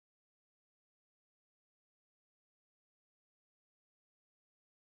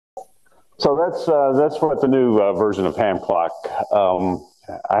So that's what the new version of Ham Clock.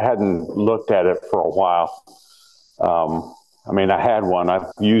 I hadn't looked at it for a while. I mean, I had one.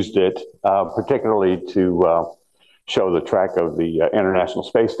 I've used it particularly to show the track of the International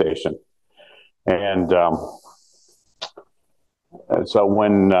Space Station. And so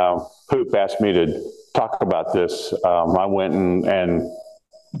when Poop asked me to talk about this, I went and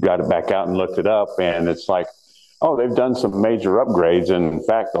got it back out and looked it up. And it's like, oh, they've done some major upgrades. And in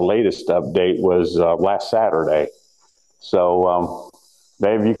fact, the latest update was last Saturday. So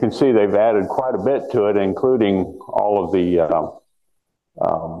you can see they've added quite a bit to it, including all of the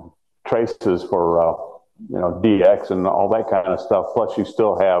traces for DX and all that kind of stuff. Plus, you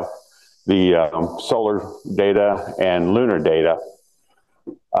still have the solar data and lunar data.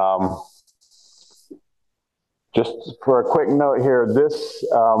 Just for a quick note here, this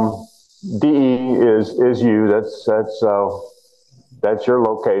DE is you. That's your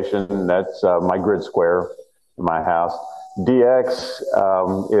location. That's my grid square in my house. DX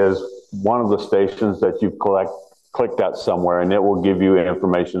is one of the stations that you've clicked out somewhere, and it will give you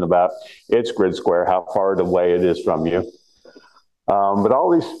information about its grid square, how far away it is from you. But all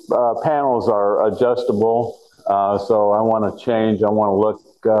these panels are adjustable. So I want to change. I want to look.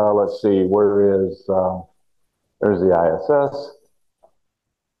 Let's see. There's the ISS.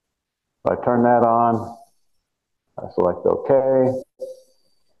 If I turn that on, I select OK.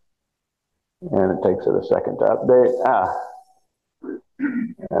 And it takes it a second to update.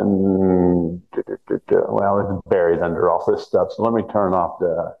 And well, it's buried under all this stuff. So let me turn off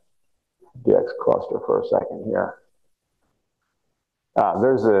the DX cluster for a second here.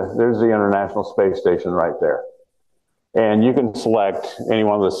 There's the International Space Station right there. And you can select any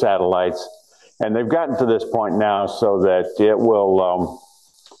one of the satellites. And they've gotten to this point now so that it will,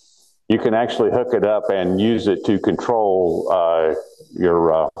 you can actually hook it up and use it to control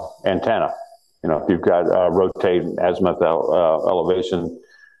your antenna. You know, if you've got rotate azimuth elevation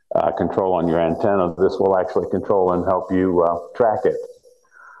control on your antenna, this will actually control and help you track it.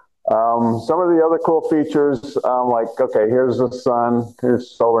 Some of the other cool features, like, okay, here's the sun,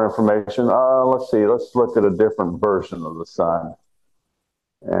 here's solar information. Let's see, let's look at a different version of the sun.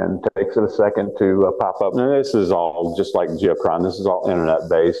 And it takes it a second to pop up. And this is all just like geochron. This is all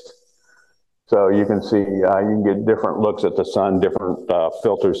internet-based. So you can see, you can get different looks at the sun, different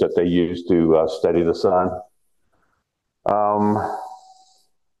filters that they use to study the sun.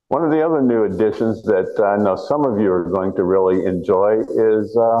 One of the other new additions that I know some of you are going to really enjoy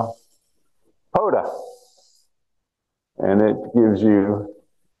is PODA. And it gives you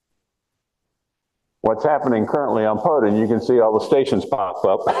what's happening currently on PODA. And you can see all the stations pop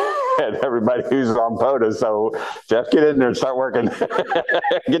up and everybody who's on PODA. So Jeff, get in there and start working.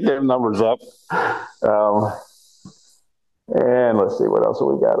 Get them numbers up. And let's see, what else have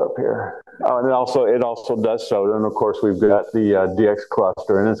we got up here? Oh, and it also does so. And of course, we've got the DX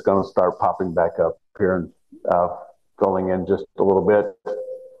cluster, and it's going to start popping back up here and filling in just a little bit.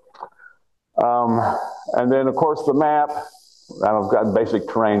 And then, of course, the map. I've got basic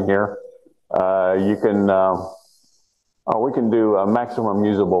terrain here. You can, we can do a maximum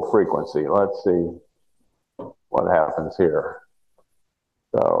usable frequency. Let's see what happens here.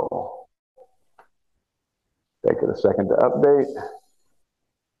 So take it a second to update.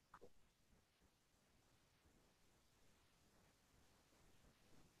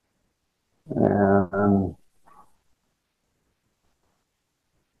 And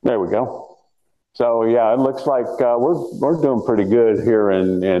there we go. So yeah, it looks like we're doing pretty good here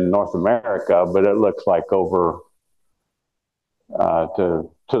in North America, but it looks like over to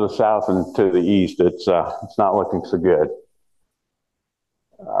the south and to the east, it's not looking so good.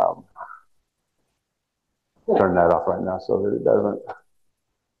 Turn that off right now so that it doesn't.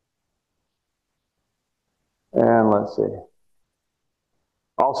 And let's see.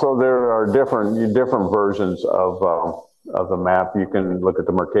 Also, there are different versions of the map. You can look at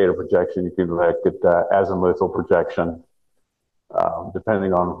the Mercator projection. You can look at azimuthal projection,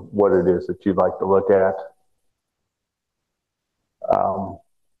 depending on what it is that you'd like to look at.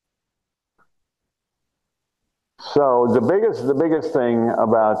 So the biggest thing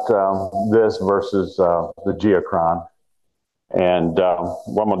about this versus the geochron, and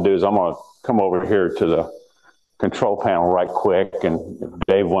what I'm going to do is I'm going to come over here to the control panel right quick, and if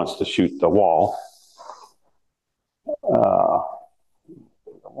Dave wants to shoot the wall.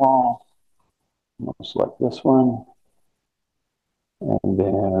 I'm going to select this one, and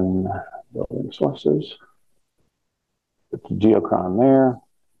then building sources. Put the geochron there.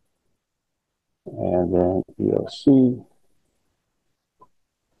 And then EOC.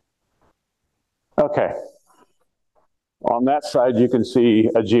 Okay. On that side, you can see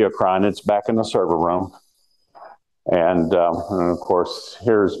a geochron. It's back in the server room. And of course,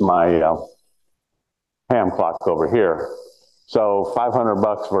 here's my ham clock over here. So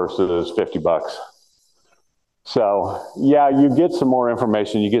 $500 versus $50. So yeah, you get some more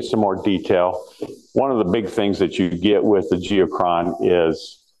information, you get some more detail. One of the big things that you get with the geochron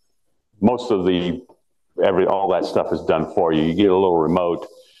is most of all that stuff is done for you. You get a little remote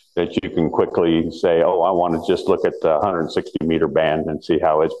that you can quickly say, oh, I want to just look at the 160 meter band and see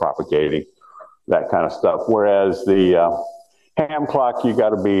how it's propagating, that kind of stuff. Whereas the ham clock, you got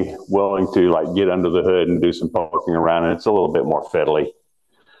to be willing to like get under the hood and do some poking around, and it's a little bit more fiddly.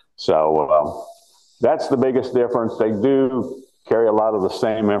 So that's the biggest difference. They do carry a lot of the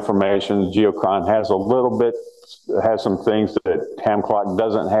same information. Geochron has some things that ham clock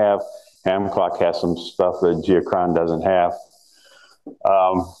doesn't have. Ham clock has some stuff that geochron doesn't have.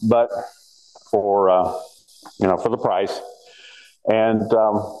 But for the price. And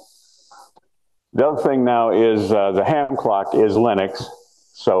the other thing now is the ham clock is Linux.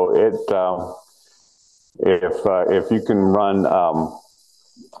 So if you can run a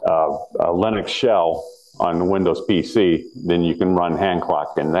Linux shell on Windows PC, then you can run hand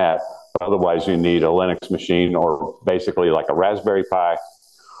clock in that. Otherwise, you need a Linux machine or basically like a Raspberry Pi.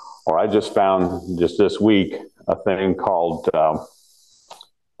 Or I just found just this week a thing called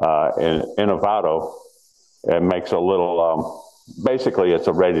Innovato. It makes a little, basically it's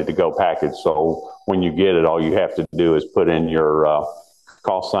a ready to go package. So when you get it, all you have to do is put in your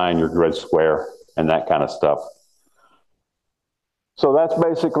call sign, your grid square, and that kind of stuff. So that's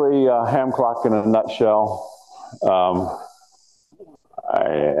basically ham clock in a nutshell.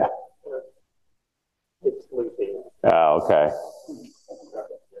 It's sleeping. Okay.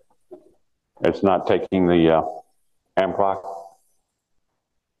 It's not taking the ham clock?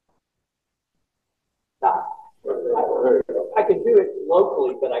 No. I can do it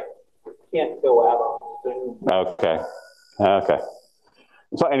locally, but I can't go out on Zoom. Okay. Okay.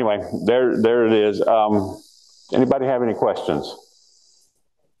 So anyway, there it is. Anybody have any questions?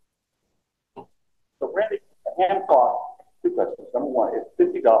 So Randy, a ham clock, two questions. Number one, it's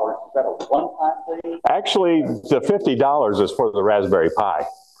 $50. Is that a one-time thing? Actually, the $50 is for the Raspberry Pi.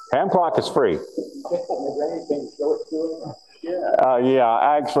 Ham clock is free. Yeah,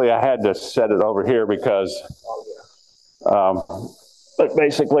 actually, I had to set it over here because, but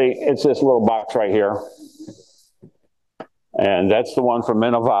basically, it's this little box right here. And that's the one from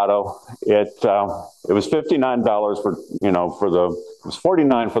Innovato. It was $59 for, it was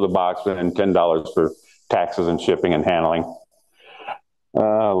 $49 for the box and $10 for taxes and shipping and handling.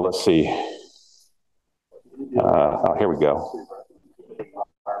 Let's see. Oh, here we go.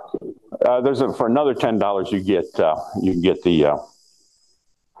 For another $10 you get the.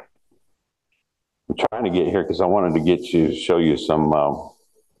 I'm trying to get here because I wanted to show you some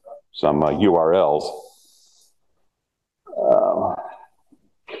URLs.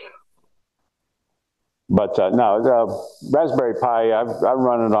 But no, the Raspberry Pi, I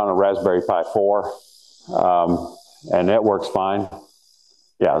run it on a Raspberry Pi 4, and it works fine.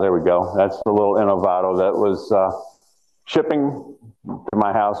 Yeah, there we go. That's the little Innovato that was shipping to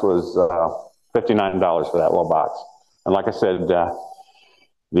my house was $59 for that little box. And like I said,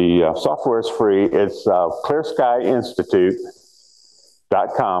 the software is free. It's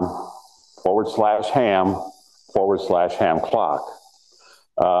clearskyinstitute.com/ham/ham clock.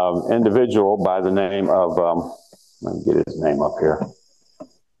 Individual by the name of, let me get his name up here.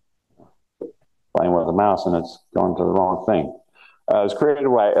 Playing with the mouse and it's going to the wrong thing. It was created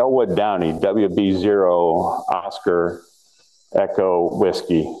by Elwood Downey, WB0 Oscar Echo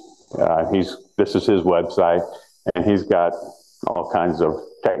Whiskey. This is his website, and he's got all kinds of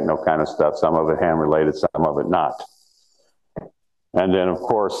techno kind of stuff, some of it ham related, some of it not. And then, of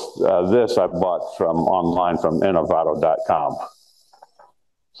course, this I bought online from innovato.com.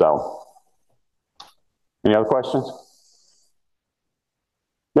 So, any other questions?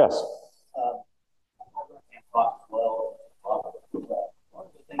 Yes. One of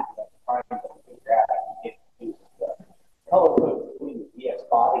the things that I'm trying to figure out is color code between the VX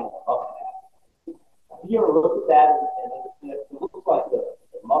body and the muck mat. Have you ever looked at that and understand it looks like the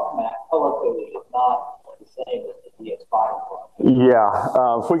muck mat color coding is not the same as the VX body clock? Yeah,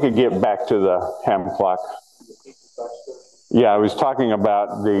 if we could get back to the ham clock. Yeah, I was talking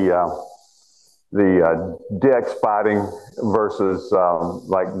about the DX spotting versus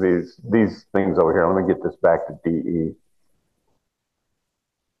like these things over here. Let me get this back to DE.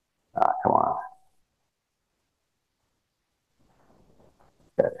 Come on.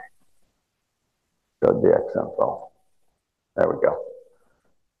 Okay. Go DX info. There we go.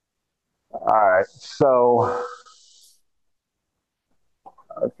 All right. So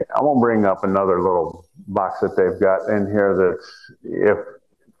I'm gonna bring up another little box that they've got in here that's if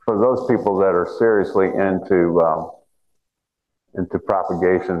for those people that are seriously into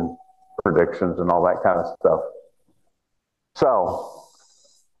propagation predictions and all that kind of stuff. So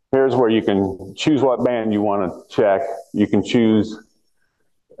here's where you can choose what band you want to check. You can choose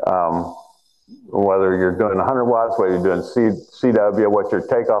whether you're doing 100 watts, whether you're doing CW, what your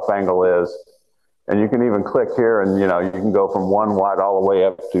takeoff angle is. And you can even click here and, you know, you can go from 1 watt all the way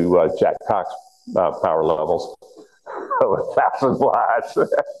up to Jack Cox power levels. 1,000 watts.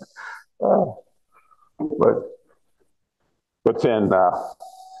 But then,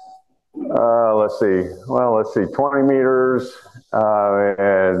 let's see, 20 meters,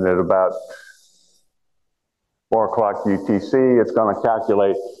 and at about 4 o'clock UTC, it's going to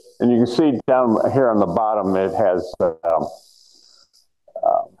calculate. And you can see down here on the bottom, it has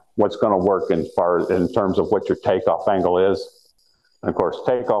what's going to work in terms of what your takeoff angle is. And of course,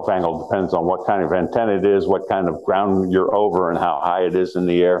 takeoff angle depends on what kind of antenna it is, what kind of ground you're over, and how high it is in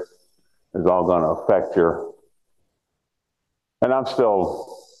the air. Is all going to affect your. And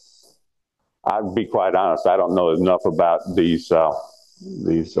I'd be quite honest, I don't know enough about these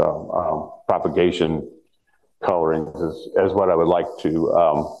propagation colorings as what I would like to.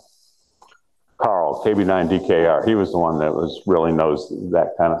 Carl, KB9DKR, he was the one that really knows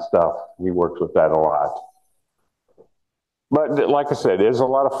that kind of stuff. He works with that a lot. But like I said, there's a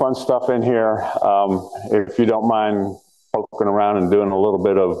lot of fun stuff in here. If you don't mind poking around and doing a little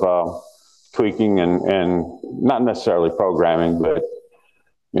bit of tweaking and not necessarily programming, but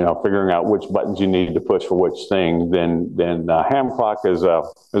you know, figuring out which buttons you need to push for which thing, then ham clock is a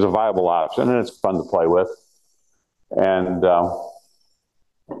viable option, and it's fun to play with. And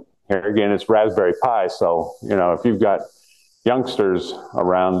here again, it's Raspberry Pi, so you know, if you've got youngsters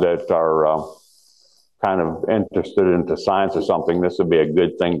around that are kind of interested into science or something, this would be a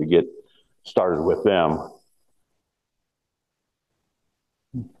good thing to get started with them.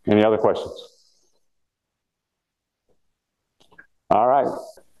 Any other questions? All right.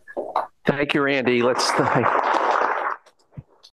 Thank you, Randy. Let's